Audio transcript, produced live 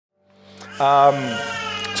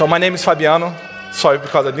So my name is Fabiano. Sorry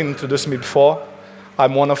because I didn't introduce me before.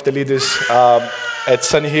 I'm one of the leaders at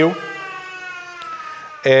Sunnyhill.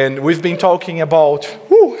 And we've been talking about,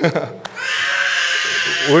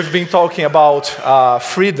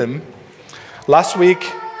 freedom. Last week,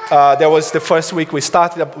 that was the first week we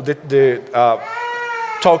started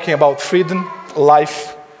talking about freedom,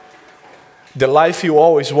 life, the life you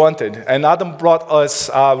always wanted. And Adam brought us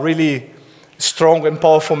a really strong and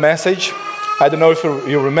powerful message. I don't know if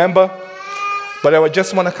you remember, but I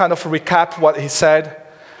just want to kind of recap what he said.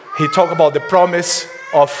 He talked about the promise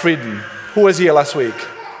of freedom. Who was here last week?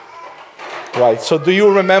 Right, so do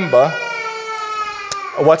you remember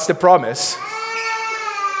what's the promise?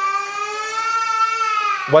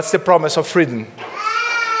 What's the promise of freedom?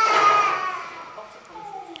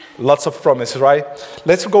 Lots of promises, right?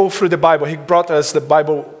 Let's go through the Bible. He brought us the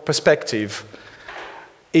Bible perspective.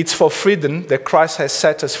 It's for freedom that Christ has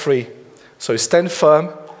set us free. So stand firm,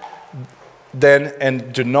 then,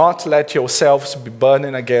 and do not let yourselves be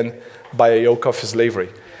burdened again by a yoke of slavery.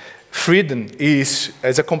 Freedom is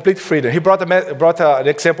a complete freedom. He brought an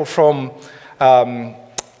example from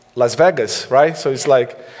Las Vegas, right? So it's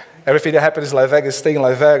like everything that happens in Las Vegas, stay in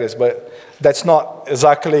Las Vegas, but that's not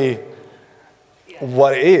exactly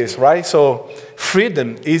what it is, right? So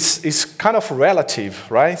freedom is kind of relative,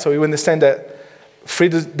 right? So you understand that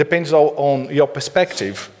freedom depends on your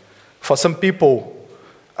perspective. For some people,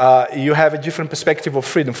 you have a different perspective of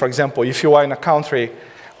freedom. For example, if you are in a country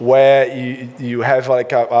where you have like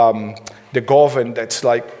the government that's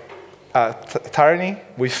like tyranny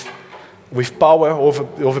with power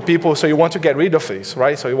over people, so you want to get rid of this,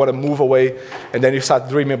 right? So you want to move away, and then you start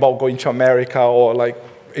dreaming about going to America or like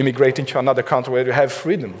immigrating to another country where you have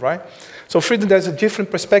freedom, right? So freedom, there's a different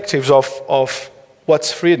perspectives of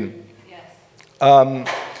what's freedom. Yes.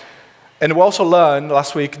 And we also learned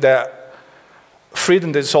last week that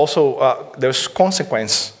freedom, there's also there's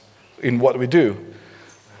consequence in what we do.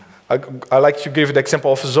 I like to give the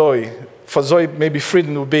example of Zoe. For Zoe, maybe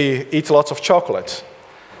freedom would be eat lots of chocolate,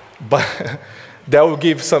 but that will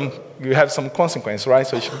give you have some consequence, right?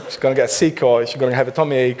 So she's going to get sick, or she's going to have a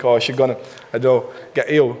tummy ache, or she's going to, get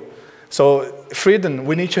ill. So freedom,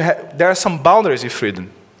 we need to have, there are some boundaries in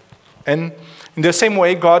freedom. And in the same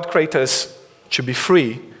way, God created us to be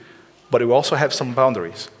free, but we also have some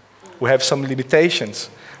boundaries. We have some limitations.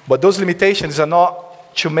 But those limitations are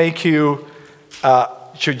not to make you,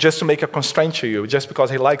 just to make a constraint to you, just because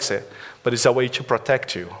he likes it, but it's a way to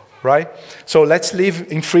protect you, right? So let's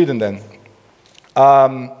live in freedom then.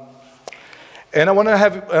 And I want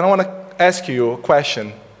to ask you a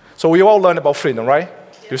question. So we all learned about freedom, right?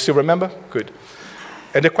 Yeah. You still remember? Good.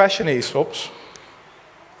 And the question is,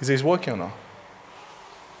 is this working or not?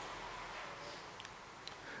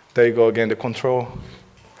 There you go again, the control.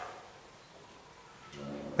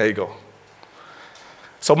 There you go.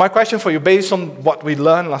 So my question for you, based on what we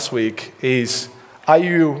learned last week, is, are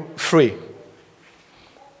you free?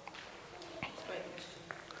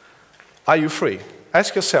 Are you free?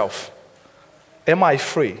 Ask yourself, am I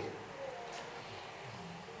free?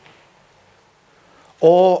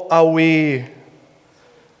 Or are we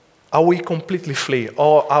completely free?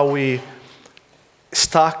 Or are we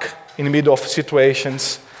stuck in the middle of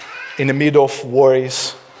situations, in the middle of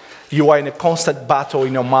worries? You are in a constant battle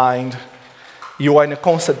in your mind. You are in a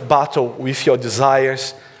constant battle with your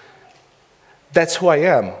desires. That's who I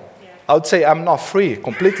am. Yeah. I would say I'm not free,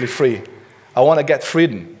 completely free. I want to get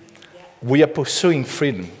freedom. Yeah. We are pursuing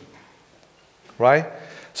freedom, right?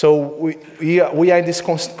 So we are in this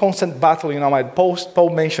constant battle in our mind. Paul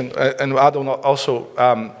mentioned, and Adam also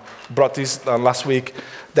brought this last week,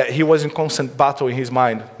 that he was in constant battle in his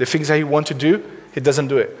mind. The things that he wants to do, he doesn't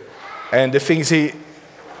do it. And the things he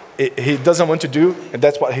doesn't want to do, and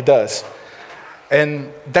that's what he does.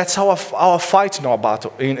 And that's our fight in our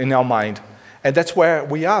battle, in our mind. And that's where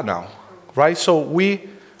we are now, right? So we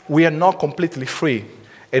are not completely free,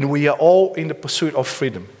 and we are all in the pursuit of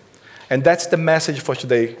freedom. And that's the message for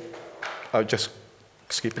today. I'll just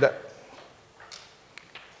skip that.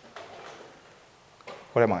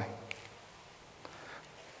 What am I?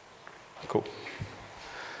 Cool.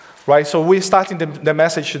 Right, so we're starting the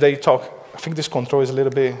message today talk. I think this control is a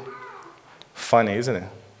little bit funny, isn't it?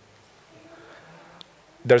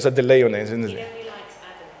 There's a delay on it, isn't it? He only likes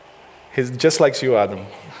Adam. He just likes you, Adam.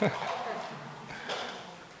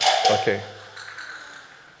 Okay.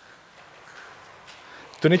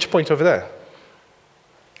 Do you need to point over there?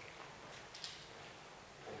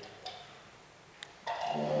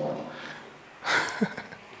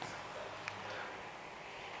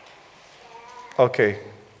 Okay.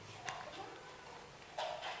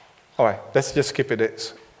 All right, let's just keep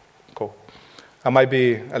it. Cool. I might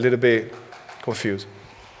be a little bit confused.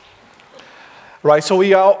 Right, so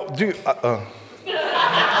we are...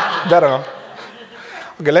 Better now.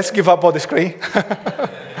 Okay, let's give up on the screen.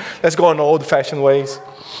 Let's go on old-fashioned ways.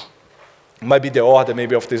 Might be the order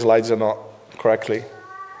maybe of the slides are not correctly.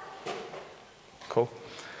 Cool.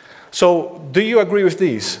 So, do you agree with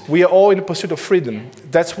this? We are all in the pursuit of freedom.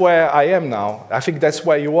 That's where I am now. I think that's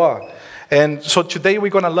where you are. And so today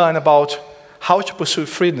we're going to learn about how to pursue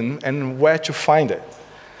freedom and where to find it.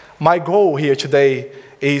 My goal here today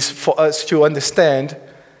is for us to understand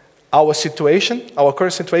our situation, our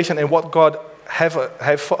current situation, and what God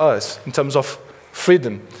have for us in terms of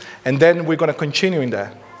freedom. And then we're going to continue in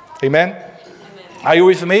that. Amen? Amen. Are you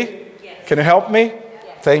with me? Yes. Can you help me? Yes.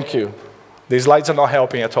 Thank you. These slides are not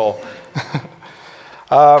helping at all.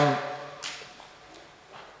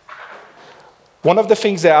 One of the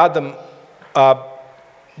things that Adam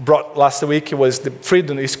brought last week was the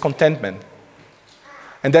freedom is contentment.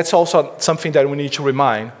 And that's also something that we need to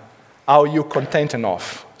remind. Are you content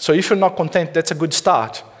enough? So if you're not content, that's a good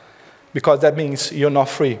start. Because that means you're not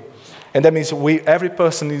free. And that means every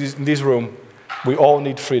person in this room, we all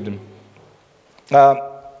need freedom.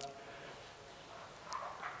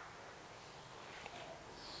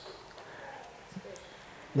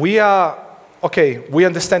 We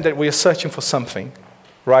understand that we are searching for something,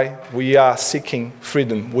 right? We are seeking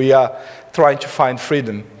freedom. We are trying to find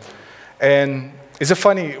freedom. And it's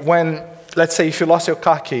funny when, let's say, if you lost your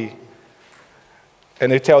car key,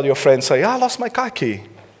 and you tell your friend, say, I lost my car key.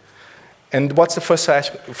 And what's the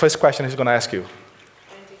first question he's going to ask you?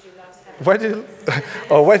 When did you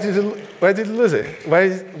lose it? Where did you lose it?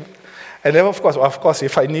 And then, of course,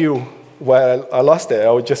 if I knew where I lost it,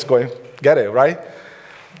 I would just go and get it, right?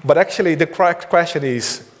 But actually, the correct question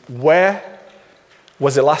is, where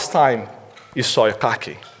was the last time you saw your car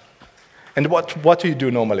key? And what do you do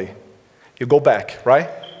normally? You go back, right?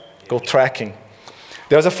 Go tracking.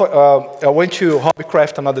 I went to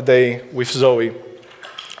Hobbycraft another day with Zoe,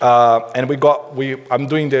 and I'm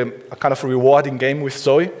doing a kind of rewarding game with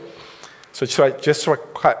Zoe. So trying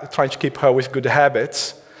to keep her with good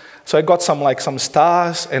habits. So I got some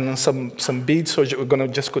stars and some beads. So we're gonna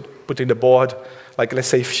just put in the board. Like let's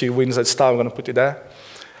say if she wins a star, we're gonna put it there.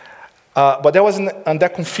 But there was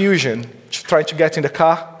that confusion trying to get in the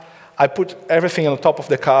car. I put everything on the top of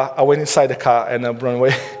the car. I went inside the car and I ran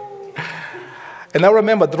away. And I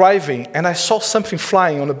remember driving and I saw something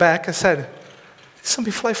flying on the back. I said,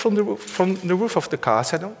 something fly from the roof of the car. I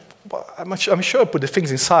said, I'm sure I put the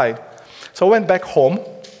things inside. So I went back home,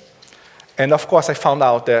 and of course I found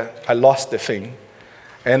out that I lost the thing.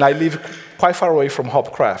 And I live quite far away from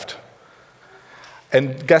Hobcraft.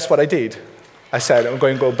 And guess what I did? I said, I'm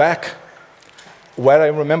going to go back where I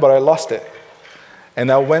remember I lost it.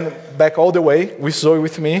 And I went back all the way with Zoe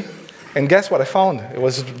with me, and guess what I found? It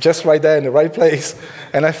was just right there in the right place,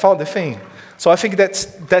 and I found the thing. So I think that's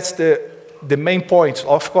the main point.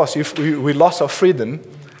 Of course, if we lost our freedom,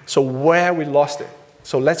 so where we lost it.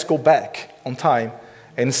 So let's go back on time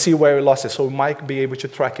and see where we lost it, so we might be able to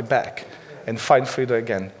track it back and find freedom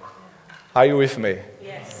again. Are you with me?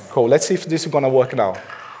 Yes. Cool. Let's see if this is going to work now.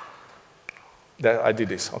 I did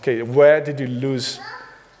this. Okay, where did we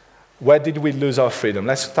lose our freedom?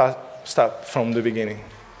 Let's start from the beginning.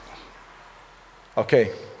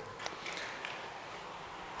 Okay.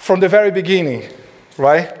 From the very beginning,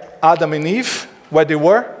 right? Adam and Eve, where they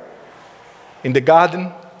were? In the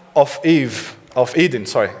Garden of Eden,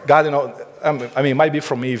 it might be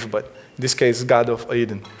from Eve, but in this case, Garden of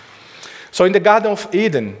Eden. So in the Garden of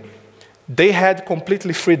Eden, they had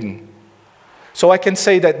completely freedom. So I can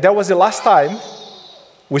say that was the last time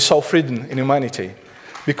we saw freedom in humanity.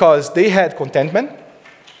 Because they had contentment,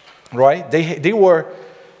 right? They were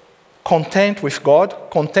content with God,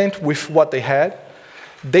 content with what they had.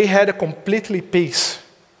 They had a completely peace.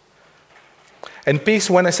 And peace,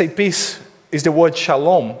 when I say peace, is the word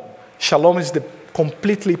shalom. Shalom is the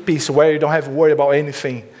completely peace, where you don't have to worry about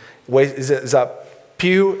anything. Where it's a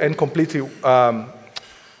pure and completely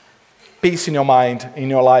peace in your mind, in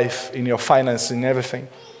your life, in your finance, in everything.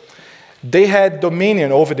 They had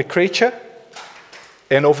dominion over the creature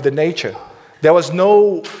and over the nature. There was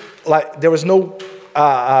no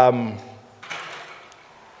I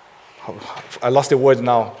lost the word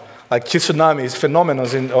now. Like tsunamis, phenomena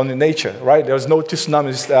on the nature, right? There was no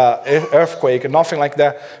tsunamis, earthquake, nothing like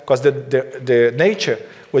that, because the nature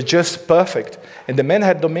was just perfect. And the men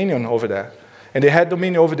had dominion over that. And they had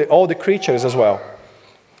dominion over all the creatures as well.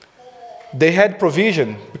 They had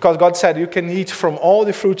provision, because God said, you can eat from all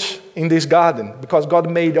the fruits in this garden, because God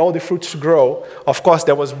made all the fruits grow. Of course,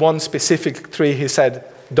 there was one specific tree, he said,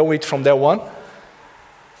 don't eat from that one.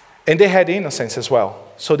 And they had innocence as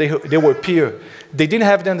well. So they were pure. They didn't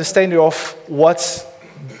have the understanding of what's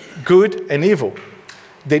good and evil.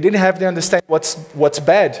 They didn't have the understanding what's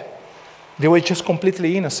bad. They were just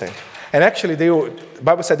completely innocent. And actually, the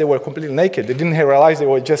Bible said they were completely naked. They didn't realize they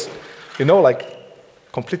were just,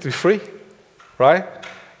 completely free, right?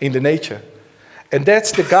 In the nature. And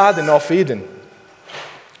that's the Garden of Eden.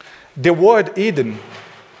 The word Eden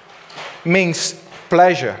means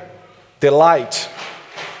pleasure, delight.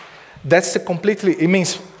 It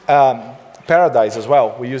means paradise as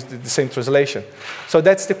well. We use the same translation. So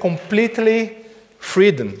that's the completely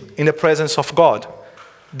freedom in the presence of God.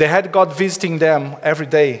 They had God visiting them every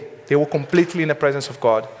day. They were completely in the presence of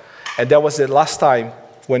God. And that was the last time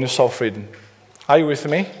when you saw freedom. Are you with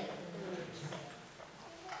me?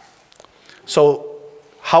 So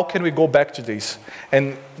how can we go back to this?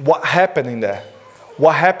 And what happened in there?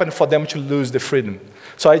 What happened for them to lose the freedom?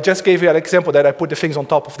 So I just gave you an example that I put the things on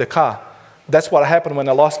top of the car. That's what happened when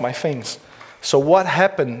I lost my things. So what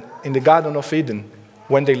happened in the Garden of Eden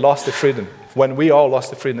when they lost the freedom? When we all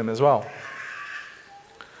lost the freedom as well?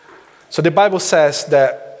 So the Bible says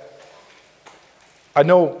that, I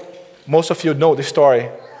know most of you know the story.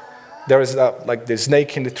 There is the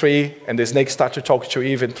snake in the tree, and the snake started to talk to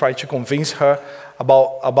Eve and try to convince her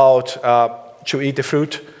about to eat the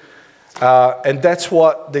fruit. And that's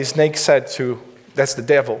what the snake said that's the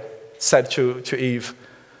devil said to Eve.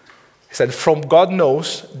 He said, from God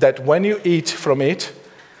knows that when you eat from it,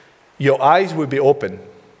 your eyes will be open,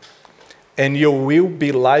 and you will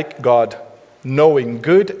be like God, knowing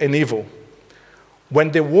good and evil.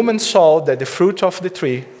 When the woman saw that the fruit of the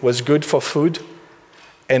tree was good for food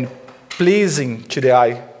and pleasing to the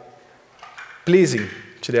eye,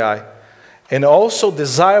 and also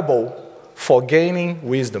desirable for gaining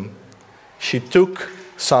wisdom, she took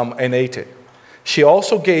some and ate it. She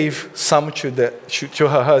also gave some to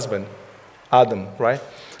her husband, Adam, right?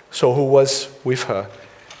 So who was with her,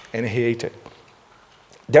 and he ate it.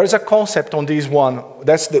 There is a concept on this one.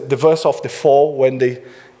 That's the verse of the fall when they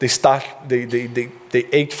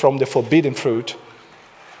ate from the forbidden fruit.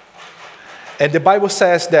 And the Bible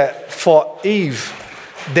says that for Eve,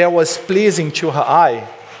 there was pleasing to her eye.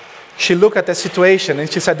 She looked at the situation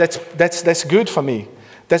and she said, that's good for me.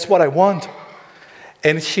 That's what I want.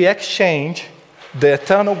 And she exchanged the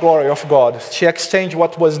eternal glory of God. She exchanged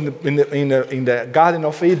what was in the Garden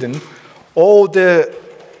of Eden, all the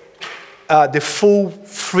full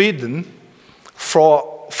freedom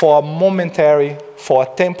for a momentary, for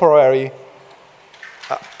a temporary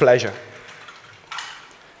pleasure.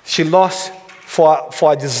 She lost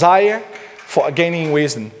for a desire, for gaining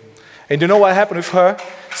wisdom. And you know what happened with her?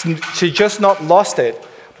 She just not lost it,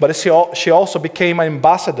 but she also became an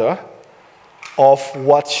ambassador of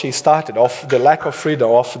what she started, of the lack of freedom,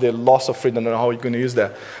 of the loss of freedom. I don't know how you're going to use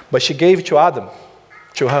that. But she gave it to Adam,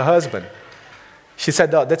 to her husband. She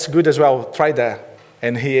said, oh, that's good as well, try that.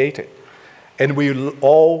 And he ate it. And we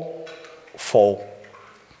all fall.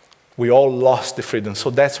 We all lost the freedom. So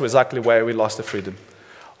that's exactly where we lost the freedom.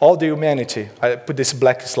 All the humanity, I put this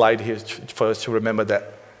black slide here for us to remember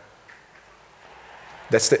that.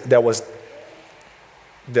 That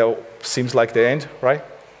seems like the end, right?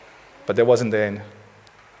 But that wasn't the end.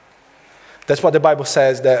 That's what the Bible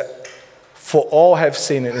says, that for all have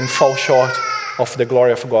sinned and fall short of the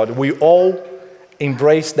glory of God. We all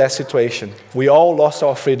embraced that situation. We all lost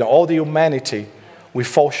our freedom. All the humanity, we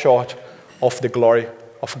fall short of the glory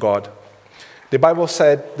of God. The Bible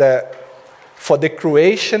said that for the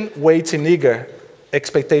creation waits in eager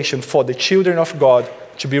expectation for the children of God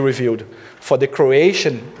to be revealed. For the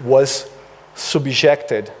creation was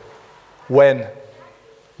subjected when?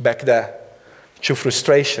 Back there, to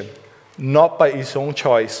frustration, not by its own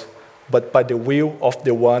choice, but by the will of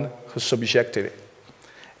the one who subjected it.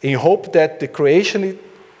 In hope that the creation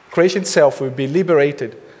itself will be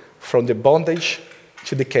liberated from the bondage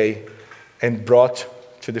to decay and brought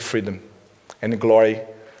to the freedom and the glory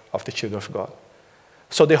of the children of God.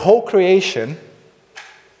 So the whole creation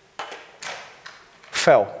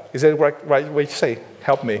fell. Is that the right way to say?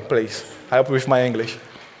 Help me, please. Help with my English.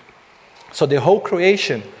 So the whole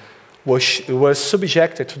creation was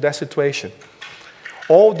subjected to that situation.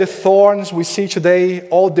 All the thorns we see today,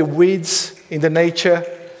 all the weeds in the nature,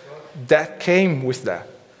 that came with that.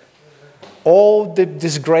 All the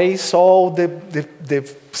disgrace, all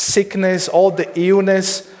the sickness, all the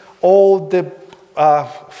illness, all the,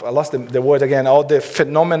 I lost the word again, all the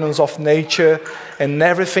phenomena of nature and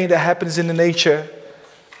everything that happens in the nature,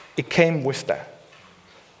 it came with that.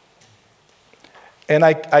 And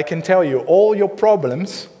I can tell you, all your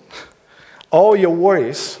problems, all your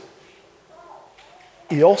worries,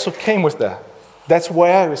 it also came with that. That's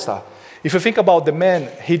where we start. If you think about the man,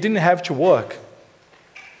 he didn't have to work.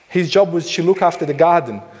 His job was to look after the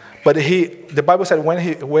garden. But the Bible said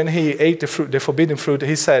when he ate the fruit, the forbidden fruit,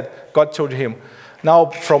 he said, God told him, now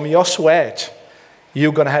from your sweat,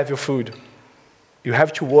 you're going to have your food. You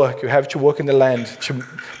have to work. You have to work in the land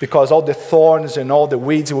because all the thorns and all the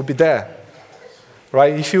weeds will be there.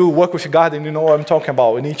 Right? If you work with a garden, you know what I'm talking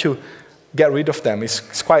about. You need to get rid of them.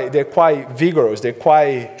 They're quite vigorous.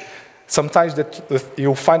 Sometimes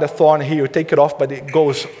you find a thorn here, you take it off, but it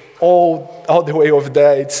goes all the way over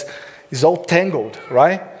there. It's all tangled,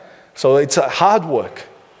 right? So it's a hard work.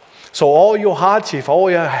 So all your hardship,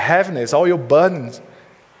 all your heaviness, all your burdens,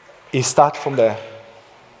 it starts from there.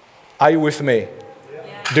 Are you with me?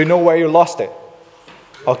 Yeah. Do you know where you lost it?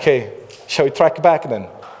 Okay. Shall we track back then?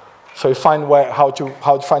 So you find how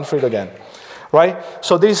to find freedom again, right?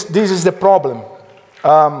 So this is the problem.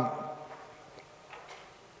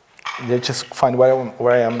 Let's just find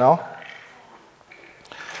where I am now.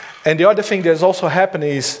 And the other thing that's also happened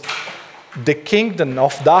is the kingdom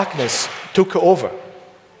of darkness took over.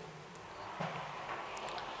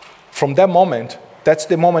 From that moment, that's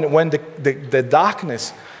the moment when the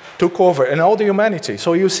darkness took over and all the humanity.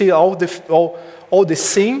 So you see all the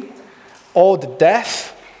sin, all the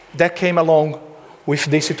death that came along with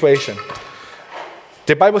this situation.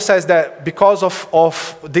 The Bible says that because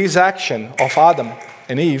of this action of Adam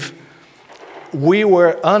and Eve, we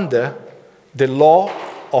were under the law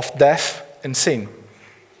of death and sin.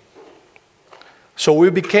 So we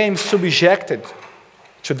became subjected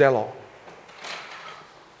to the law.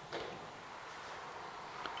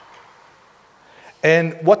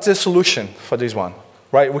 And what's the solution for this one?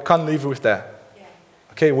 Right? We can't live with that.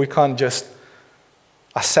 Okay, we can't just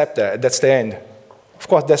accept that. That's the end. Of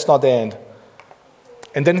course, that's not the end.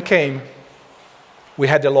 And then we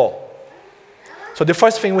had the law. So the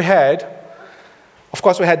first thing we had, of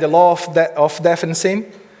course, we had the law of death and sin,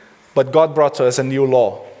 but God brought to us a new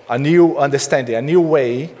law, a new understanding, a new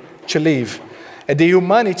way to live. And the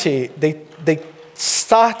humanity, they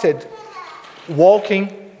started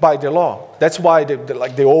walking by the law. That's why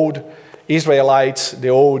the old Israelites, the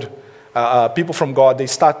old people from God, they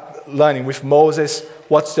start learning with Moses,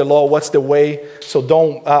 what's the law, what's the way. So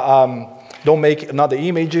don't make another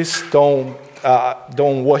images, don't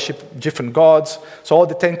worship different gods. So all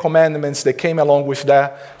the 10 commandments, they came along with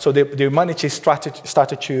that. So the humanity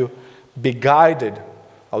started to be guided,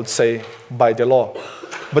 I would say, by the law.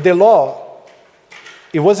 But the law,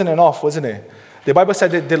 it wasn't enough, wasn't it? The Bible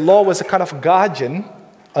said that the law was a kind of guardian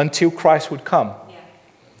until Christ would come. Yeah.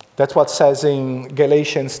 That's what it says in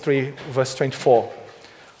Galatians 3, verse 24.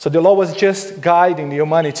 So the law was just guiding the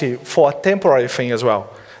humanity for a temporary thing as well.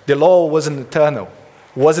 The law wasn't eternal.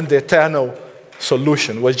 Wasn't the eternal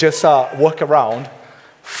solution. It was just a workaround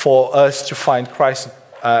for us to find Christ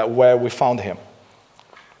where we found him.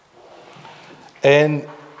 And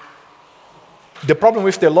the problem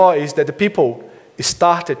with the law is that the people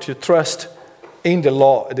started to trust in the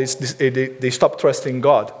law. They stopped trusting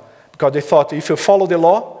God because they thought, if you follow the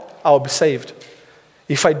law, I'll be saved.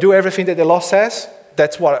 If I do everything that the law says,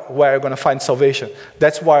 that's where I'm going to find salvation.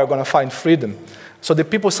 That's where I'm going to find freedom. So the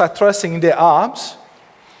people start trusting in their arms.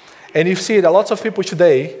 And you see that lots of people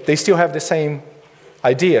today, they still have the same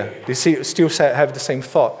idea. They still have the same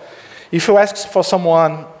thought. If you ask for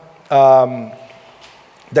someone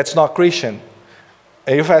that's not Christian,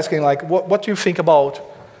 and you're asking, like, what do you think about,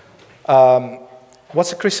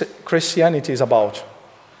 what's Christianity is about?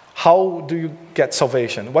 How do you get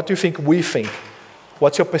salvation? What do you think we think?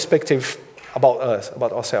 What's your perspective about us,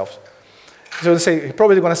 about ourselves? So you're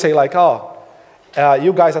probably going to say, like,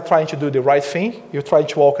 you guys are trying to do the right thing. You're trying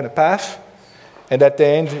to walk in a path. And at the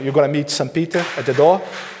end, you're going to meet St. Peter at the door.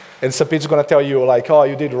 And St. Peter's going to tell you, like,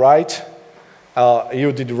 you did right.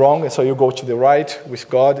 You did wrong. And so you go to the right with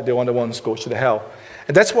God. The other ones go to the hell.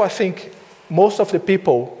 And that's what I think most of the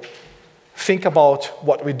people think about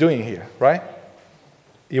what we're doing here, right?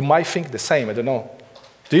 You might think the same. I don't know.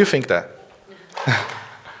 Do you think that?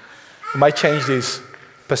 It might change this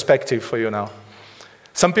perspective for you now.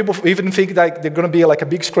 Some people even think that they're going to be like a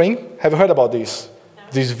big screen. Have you heard about this? No.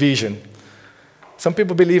 This vision. Some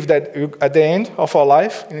people believe that at the end of our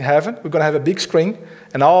life in heaven, we're going to have a big screen,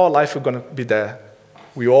 and all our life we're going to be there.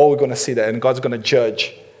 We're all going to see that, and God's going to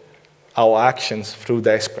judge our actions through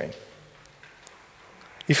that screen.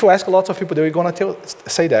 If you ask lots of people, they're going to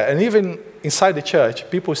say that. And even inside the church,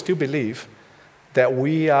 people still believe that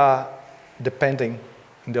we are depending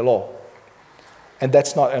on the law. And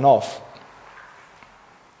that's not enough.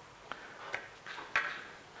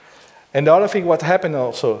 And the other thing, what happened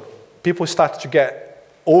also, people start to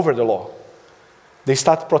get over the law. They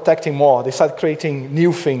start protecting more. They start creating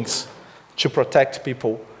new things to protect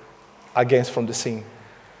people against from the sin.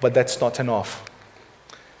 But that's not enough.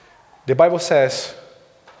 The Bible says,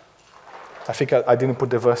 I think I didn't put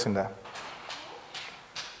the verse in there.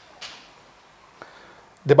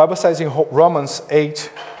 The Bible says in Romans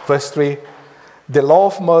 8, verse 3, the law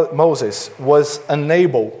of Moses was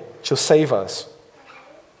unable to save us.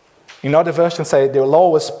 In other versions say the law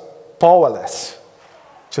was powerless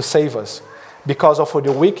to save us because of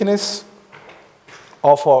the weakness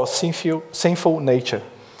of our sinful nature.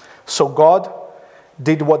 So God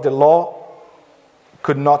did what the law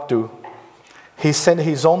could not do. He sent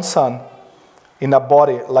his own son in a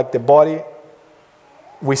body like the body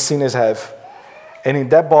we sinners have. And in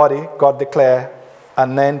that body, God declared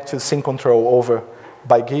an end to sin control over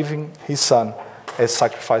by giving his son as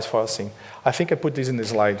sacrifice for our sin. I think I put this in the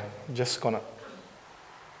slide. Just gonna.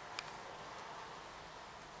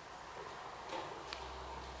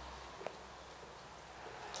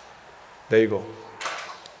 There you go.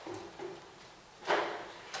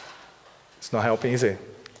 It's not helping, is it?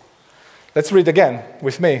 Let's read again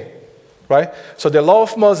with me, right? So the law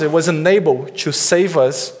of Moses was unable to save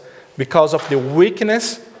us because of the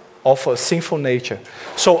weakness of our sinful nature.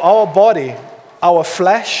 So our body, our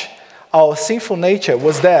flesh, our sinful nature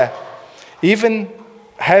was there. Even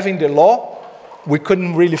having the law, we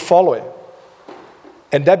couldn't really follow it.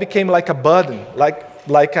 And that became like a burden,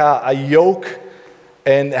 like a yoke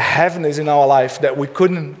and heaviness in our life that we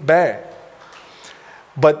couldn't bear.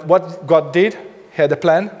 But what God did, he had a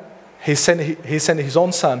plan. He sent his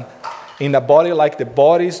own son in a body like the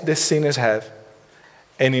bodies the sinners have.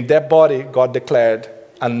 And in that body, God declared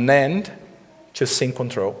an end to sin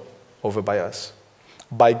control over by us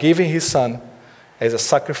by giving his son as a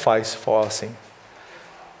sacrifice for our sin.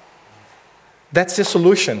 That's the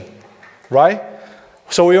solution, right?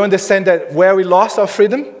 So we understand that where we lost our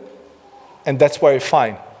freedom, and that's where we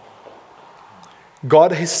find.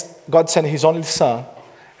 God sent his only son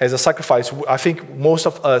as a sacrifice. I think most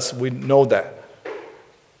of us, we know that.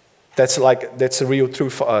 That's a real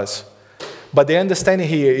truth for us. But the understanding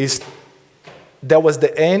here is that was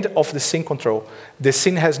the end of the sin control. The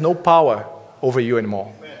sin has no power over you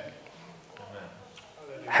anymore. Amen.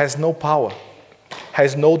 Has no power.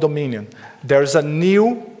 Has no dominion. There's a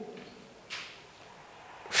new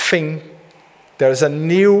thing. There's a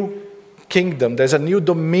new kingdom. There's a new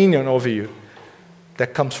dominion over you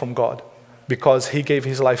that comes from God because he gave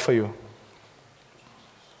his life for you.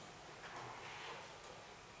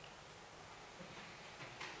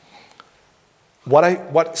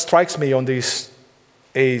 What strikes me on this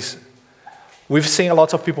is we've seen a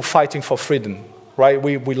lot of people fighting for freedom, right?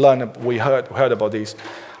 We heard about this.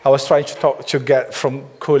 I was trying to get from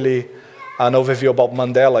Cooley an overview about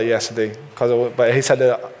Mandela yesterday, but he said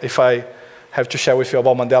that if I have to share with you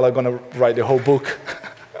about Mandela, I'm going to write the whole book.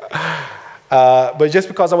 But just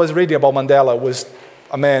because I was reading about Mandela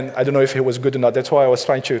I don't know if he was good or not. That's why I was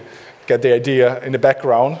trying to get the idea in the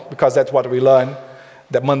background, because that's what we learned,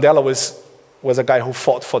 that Mandela was a guy who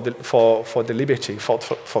fought for the liberty, fought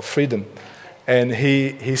for freedom. And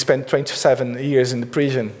he spent 27 years in the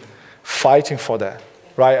prison fighting for that,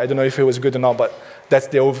 right? I don't know if it was good or not, but that's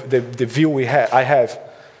the view I have.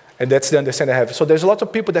 And that's the understanding I have. So there's a lot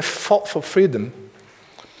of people that fought for freedom,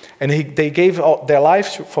 and they gave their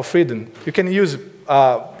lives for freedom. You can use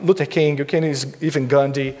Luther King, you can use even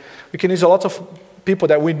Gandhi, you can use a lot of people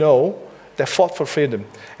that we know that fought for freedom.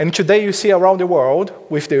 And today you see around the world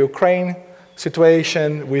with the Ukraine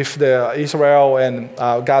situation, with the Israel and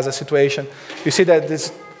Gaza situation, you see that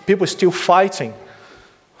there's people still fighting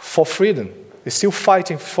for freedom. They're still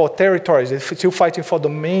fighting for territories. They're still fighting for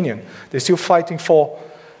dominion. They're still fighting for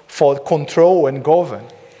control and govern,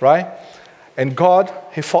 right? And God,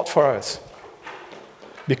 he fought for us.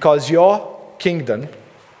 Because your kingdom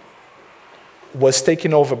was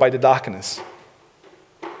taken over by the darkness.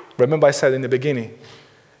 Remember I said in the beginning,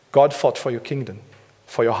 God fought for your kingdom,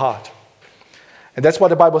 for your heart. And that's what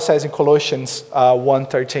the Bible says in Colossians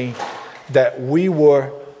 1:13, that we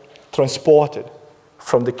were transported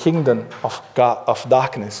from the kingdom of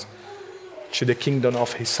darkness to the kingdom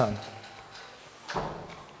of his son.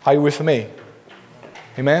 Are you with me?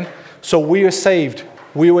 Amen? So we are saved.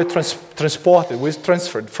 We were transported. We were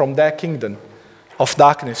transferred from that kingdom of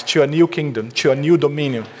darkness to a new kingdom, to a new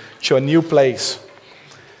dominion, to a new place.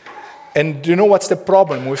 And do you know what's the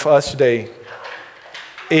problem with us today?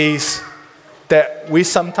 Is that we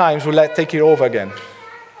sometimes will take it over again.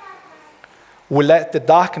 We let the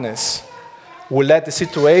darkness, we let the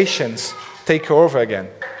situations take over again.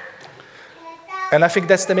 And I think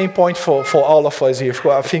that's the main point for all of us here.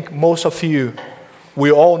 I think most of you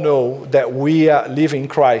we all know that we are living in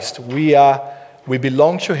Christ. We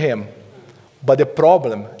belong to Him. But the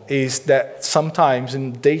problem is that sometimes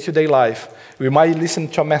in day-to-day life, we might listen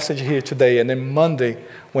to a message here today, and then Monday,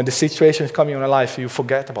 when the situation is coming in your life, you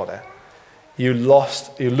forget about that. You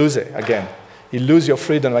lose it again. You lose your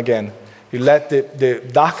freedom again. You let the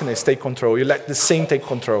darkness take control. You let the sin take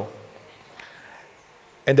control.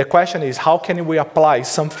 And the question is, how can we apply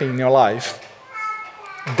something in your life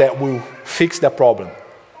that will fix that problem,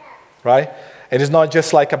 right? And it's not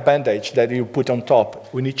just like a bandage that you put on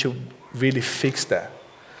top. We need to really fix that.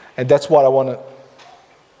 And that's what I want to...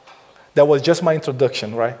 That was just my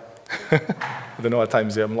introduction, right? I don't know what time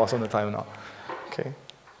is it. I'm lost on the time now. Okay.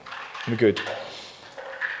 I'm good.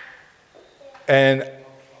 And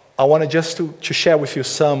I want just to share with you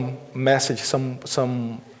some message,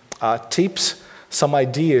 some tips, some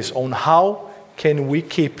ideas on how can we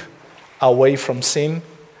keep away from sin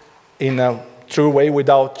in a true way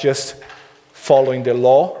without just following the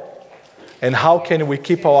law, and how can we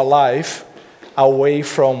keep our life away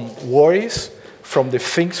from worries, from the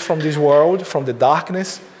things from this world, from the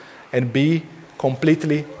darkness, and be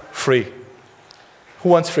completely free. Who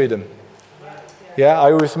wants freedom? Yeah, are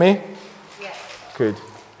you with me? Yes. Good.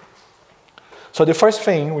 So the first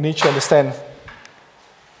thing we need to understand,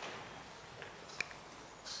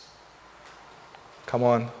 come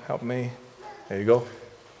on, help me. There you go.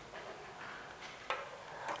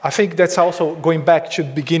 I think that's also going back to the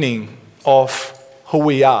beginning of who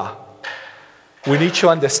we are. We need to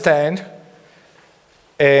understand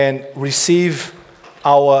and receive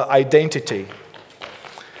our identity.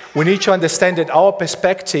 We need to understand that our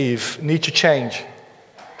perspective needs to change.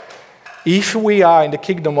 If we are in the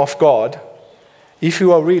kingdom of God, if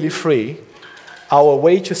you are really free, our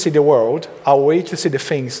way to see the world, our way to see the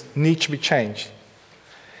things need to be changed.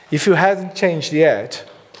 If you haven't changed yet,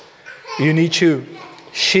 you need to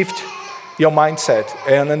shift your mindset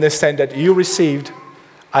and understand that you received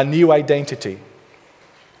a new identity.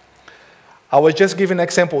 I was just giving an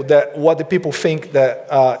example that what the people think that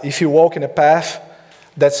if you walk in a path,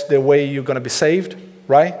 that's the way you're going to be saved,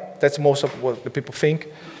 right? That's most of what the people think.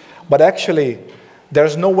 But actually,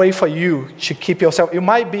 there's no way for you to keep yourself. You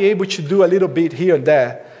might be able to do a little bit here and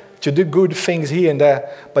there, to do good things here and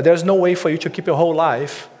there, but there's no way for you to keep your whole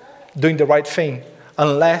life doing the right thing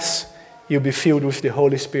unless you be filled with the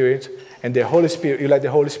Holy Spirit, and the Holy Spirit, you let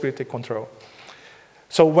the Holy Spirit take control.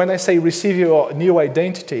 So when I say receive your new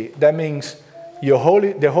identity, that means the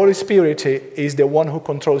Holy Spirit is the one who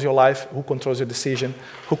controls your life, who controls your decision,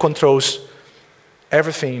 who controls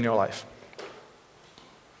everything in your life.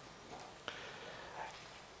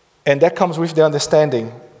 And that comes with the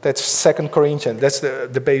understanding. That's 2 Corinthians. That's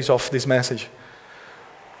the base of this message.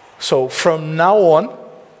 So from now on,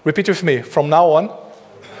 repeat with me, from now on.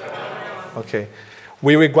 Okay.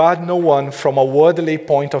 We regard no one from a worldly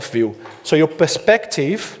point of view. So your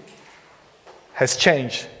perspective has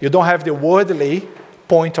changed. You don't have the worldly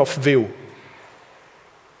point of view.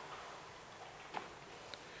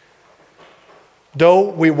 Though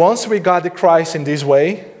we once regarded Christ in this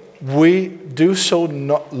way, we do so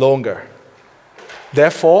no longer.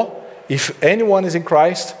 Therefore, if anyone is in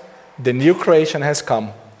Christ, the new creation has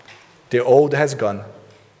come. The old has gone.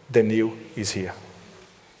 The new is here.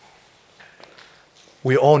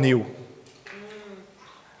 We all new.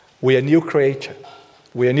 We are new creature.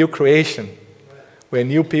 We are new creation. We are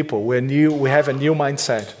new people. We have a new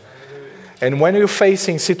mindset. And when you're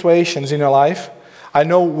facing situations in your life, I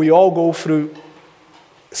know we all go through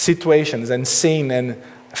situations and sin and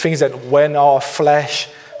things that when our flesh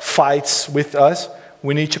fights with us,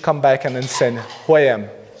 we need to come back and understand who I am.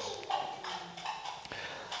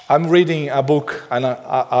 I'm reading a book, and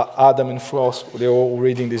Adam and Frost, they're all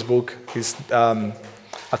reading this book. It's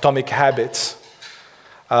Atomic Habits.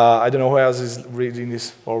 I don't know who else is reading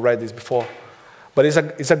this or read this before. But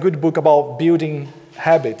it's a good book about building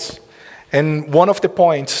habits. And one of the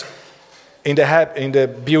points in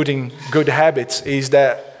the building good habits is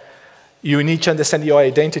that you need to understand your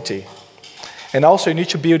identity. And also you need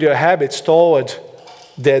to build your habits toward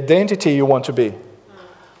the identity you want to be.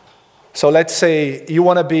 So let's say you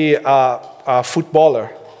want to be a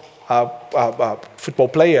footballer, a football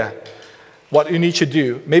player. What you need to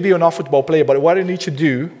do, maybe you're not a football player, but what you need to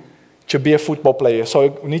do to be a football player.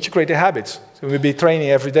 So you need to create the habits. So we'll be training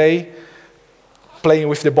every day, playing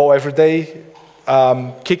with the ball every day,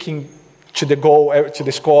 kicking to the goal, to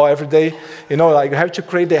the score every day. You know, like you have to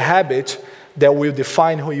create the habit that will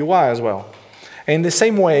define who you are as well. And in the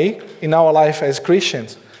same way, in our life as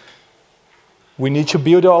Christians, we need to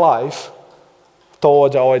build our life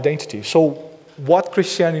toward our identity. So what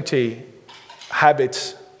Christianity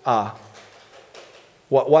habits are?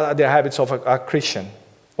 What are the habits of a Christian?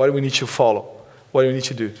 What do we need to follow? What do we need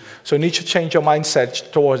to do? So you need to change your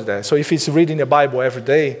mindset towards that. So if it's reading the Bible every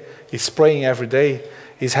day, it's praying every day,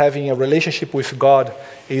 it's having a relationship with God,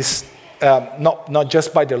 is not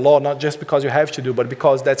just by the law, not just because you have to do, but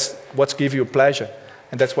because that's what gives you pleasure,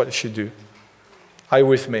 and that's what you should do. Are you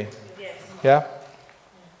with me? Yes. Yeah?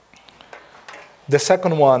 The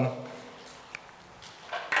second one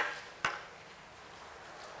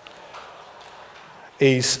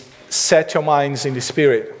is set your minds in the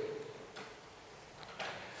Spirit.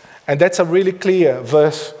 And that's a really clear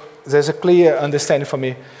verse. There's a clear understanding for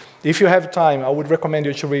me. If you have time, I would recommend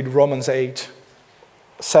you to read Romans 8,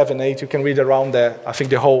 7, 8. You can read around there. I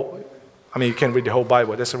think you can read the whole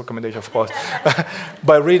Bible. That's a recommendation, of course.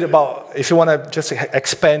 But read about, if you want to just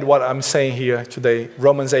expand what I'm saying here today,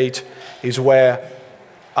 Romans 8 is where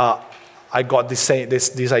I got this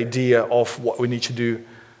idea of what we need to do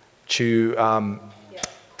to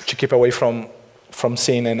keep away from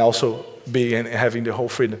sin and also having the whole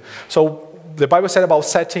freedom. So the Bible said about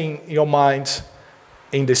setting your mind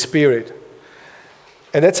in the Spirit.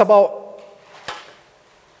 And that's about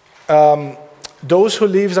those who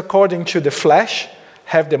live according to the flesh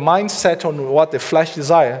have the mind set on what the flesh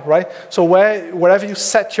desire, right? So wherever you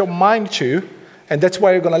set your mind to, and that's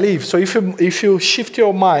where you're going to live. So if you shift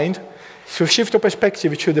your mind, if you shift your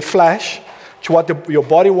perspective to the flesh, to what your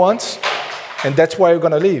body wants, and that's where you're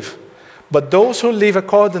going to live. But those who live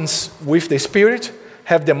accordance with the Spirit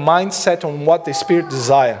have the mind set on what the Spirit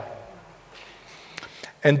desire.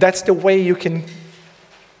 And that's the way you can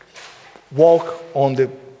walk on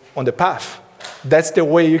the path. That's the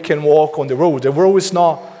way you can walk on the road. The road is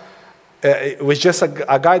not, it was just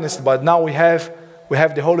a guidance, but now we have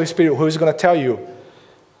the Holy Spirit who is going to tell you,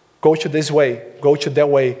 go to this way, go to that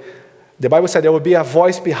way. The Bible said there will be a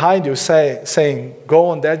voice behind you saying, go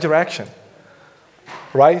on that direction.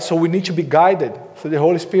 Right? So we need to be guided through the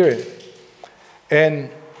Holy Spirit. And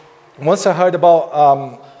once I heard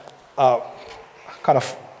about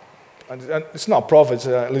it's not a prophet, it's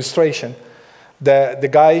an illustration. The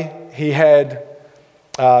guy, he had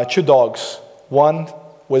 2 dogs. One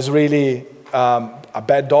was really a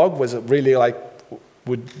bad dog, was really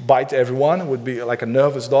would bite everyone, would be like a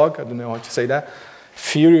nervous dog, I don't know how to say that,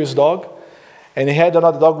 furious dog. And he had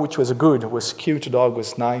another dog which was was cute dog,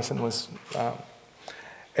 was nice, and was...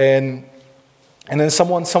 And then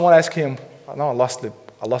someone asked him, no, I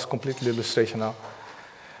lost completely the illustration now.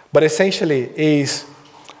 But essentially is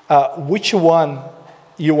which one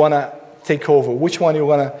you want to take over, which one you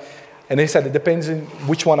want to, and he said it depends on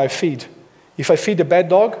which one I feed. If I feed the bad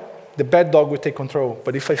dog will take control.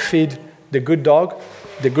 But if I feed the good dog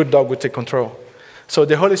will take control. So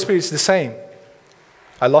the Holy Spirit is the same.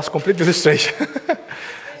 I lost completely illustration.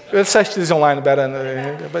 We'll search this online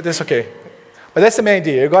better, but that's okay. But that's the main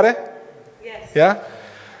idea. You got it? Yes. Yeah?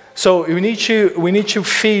 So we need to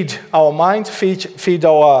feed our mind, feed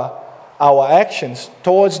our actions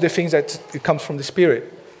towards the things that it comes from the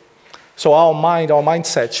Spirit. So our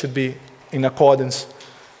mindset should be in accordance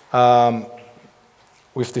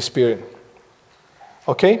with the Spirit.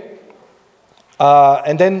 Okay?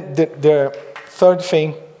 And then the third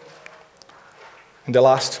thing, and the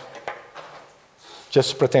last,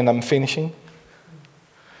 just pretend I'm finishing.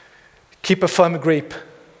 Keep a firm grip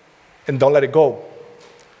and don't let it go.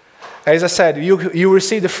 As I said, you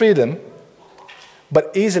receive the freedom,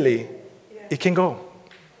 but easily it can go.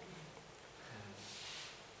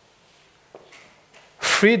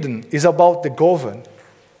 Freedom is about the govern.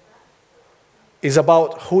 It's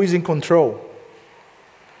about who is in control.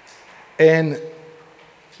 And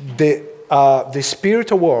the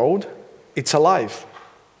spiritual world, it's alive.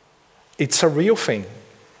 It's a real thing.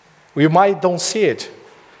 We might don't see it.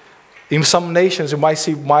 In some nations, you might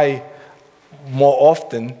see more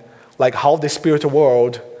often, like how the spiritual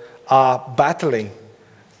world are battling,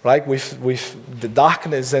 right, with the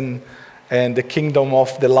darkness and the kingdom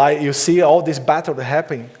of the light. You see all this battle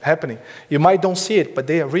happening. You might don't see it, but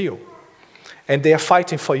they are real. And they are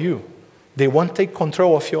fighting for you. They want to take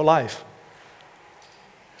control of your life.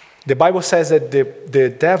 The Bible says that the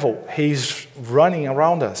devil, he's running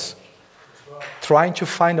around us, trying to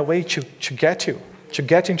find a way to get you. To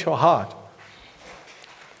get into your heart.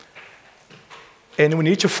 And we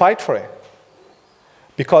need to fight for it.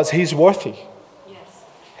 Because he's worthy. Yes.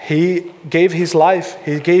 He gave his life.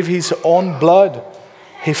 He gave his own blood.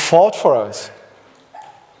 He fought for us.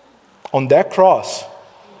 On that cross.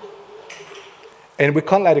 And we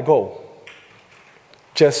can't let it go.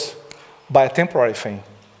 Just by a temporary thing.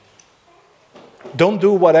 Don't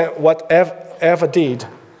do whatever did,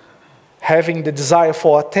 having the desire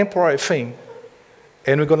for a temporary thing.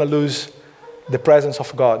 And we're going to lose the presence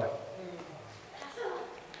of God.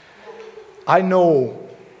 I don't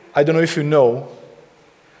know if you know,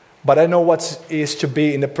 but I know what it is to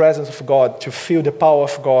be in the presence of God, to feel the power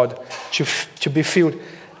of God, to be filled.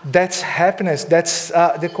 That's happiness. That's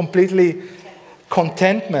the completely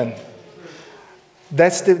contentment.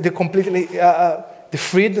 That's the completely the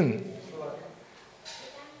freedom.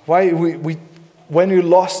 Why when we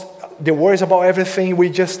lost the worries about everything,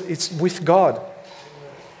 it's with God.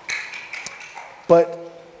 But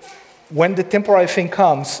when the temporary thing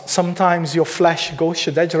comes, sometimes your flesh goes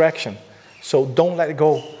to that direction. So don't let it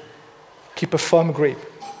go. Keep a firm grip.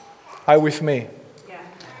 Are you with me? Yeah.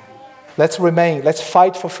 Let's remain. Let's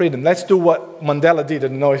fight for freedom. Let's do what Mandela did. I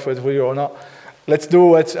don't know if it was real or not. Let's do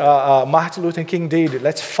what Martin Luther King did.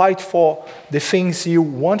 Let's fight for the things you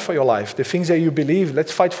want for your life, the things that you believe.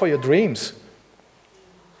 Let's fight for your dreams.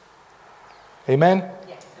 Amen?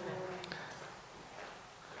 Yes.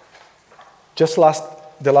 Just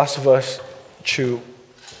the last verse to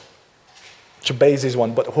base this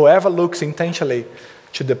one. But whoever looks intentionally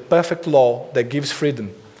to the perfect law that gives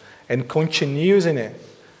freedom and continues in it,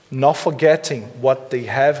 not forgetting what they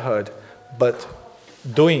have heard, but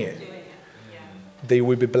doing it, they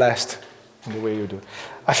will be blessed in the way you do.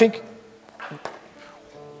 I think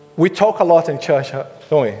we talk a lot in church,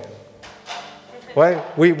 don't we?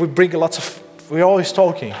 Right? We bring lots of, we're always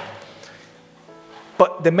talking.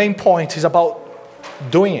 But the main point is about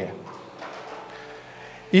doing it.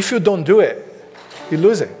 If you don't do it, you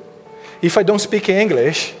lose it. If I don't speak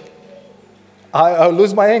English, I'll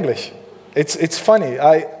lose my English. It's funny.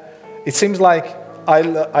 It seems like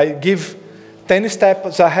I give 10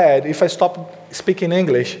 steps ahead. If I stop speaking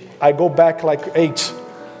English, I go back like 8.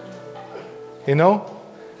 You know?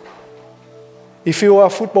 If you are a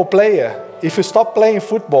football player, if you stop playing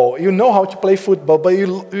football, you know how to play football, but you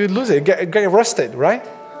lose it, get rusted, right?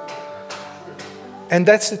 And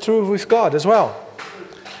that's the truth with God as well.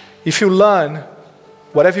 If you learn,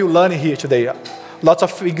 whatever you learn here today, lots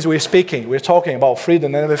of things we're speaking, we're talking about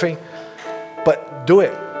freedom and everything, but do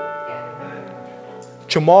it.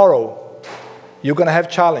 Tomorrow, you're going to have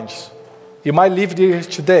challenges. You might leave here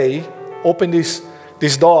today, open this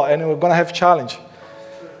door, and we're going to have challenge.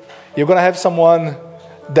 You're going to have someone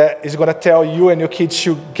that is going to tell you and your kids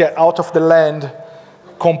to get out of the land,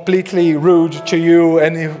 completely rude to you,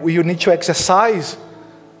 and you need to exercise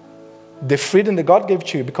the freedom that God gave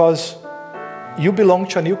to you because you belong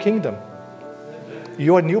to a new kingdom.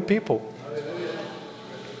 You are new people.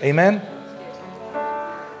 Amen?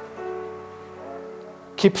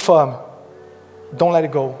 Keep firm. Don't let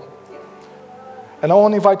it go. And I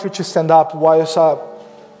want to invite you to stand up while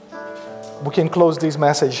we can close this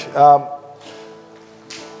message.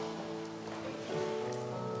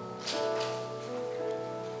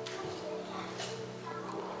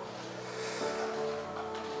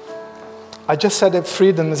 I just said that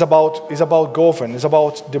freedom is about govern, is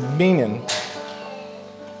about dominion.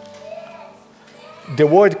 The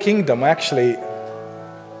word kingdom actually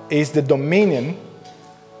is the dominion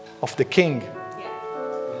of the king.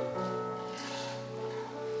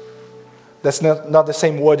 That's not the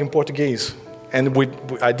same word in Portuguese. And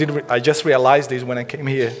I just realized this when I came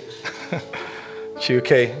here to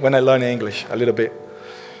UK, when I learned English a little bit.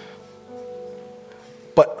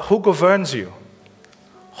 But who governs you?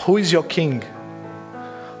 Who is your king?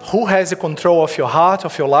 Who has the control of your heart,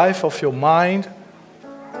 of your life, of your mind?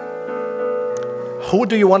 Who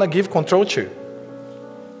do you want to give control to?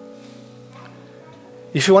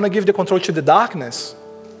 If you want to give the control to the darkness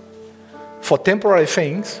for temporary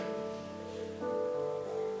things,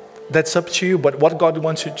 that's up to you. But what God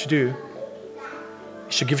wants you to do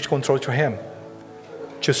is to give control to Him,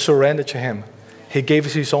 to surrender to Him. He gave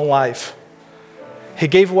His own life. He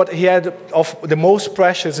gave what He had of the most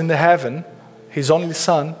precious in the heaven, His only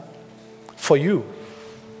Son, for you.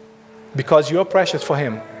 Because you are precious for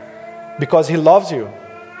Him. Because He loves you.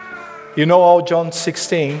 You know all John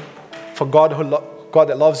 16, for God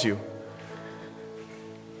that loves you,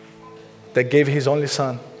 that gave His only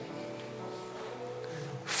Son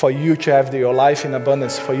for you to have your life in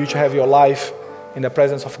abundance, for you to have your life in the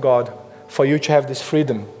presence of God, for you to have this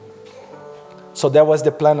freedom. So that was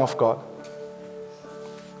the plan of God.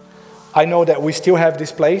 I know that we still have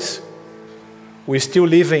this place. We're still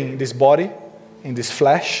living in this body, in this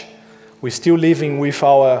flesh. We're still living with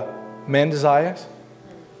our man desires.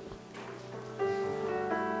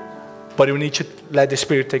 But we need to let the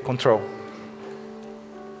Spirit take control.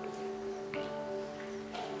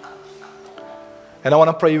 And I want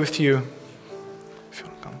to pray with you. If you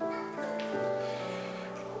want to come.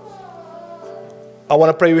 I want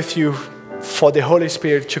to pray with you for the Holy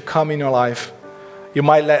Spirit to come in your life. You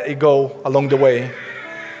might let it go along the way.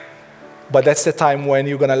 But that's the time when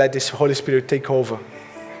you're going to let this Holy Spirit take over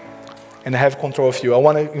and have control of you. I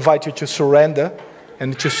want to invite you to surrender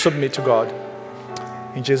and to submit to God.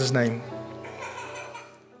 In Jesus' name.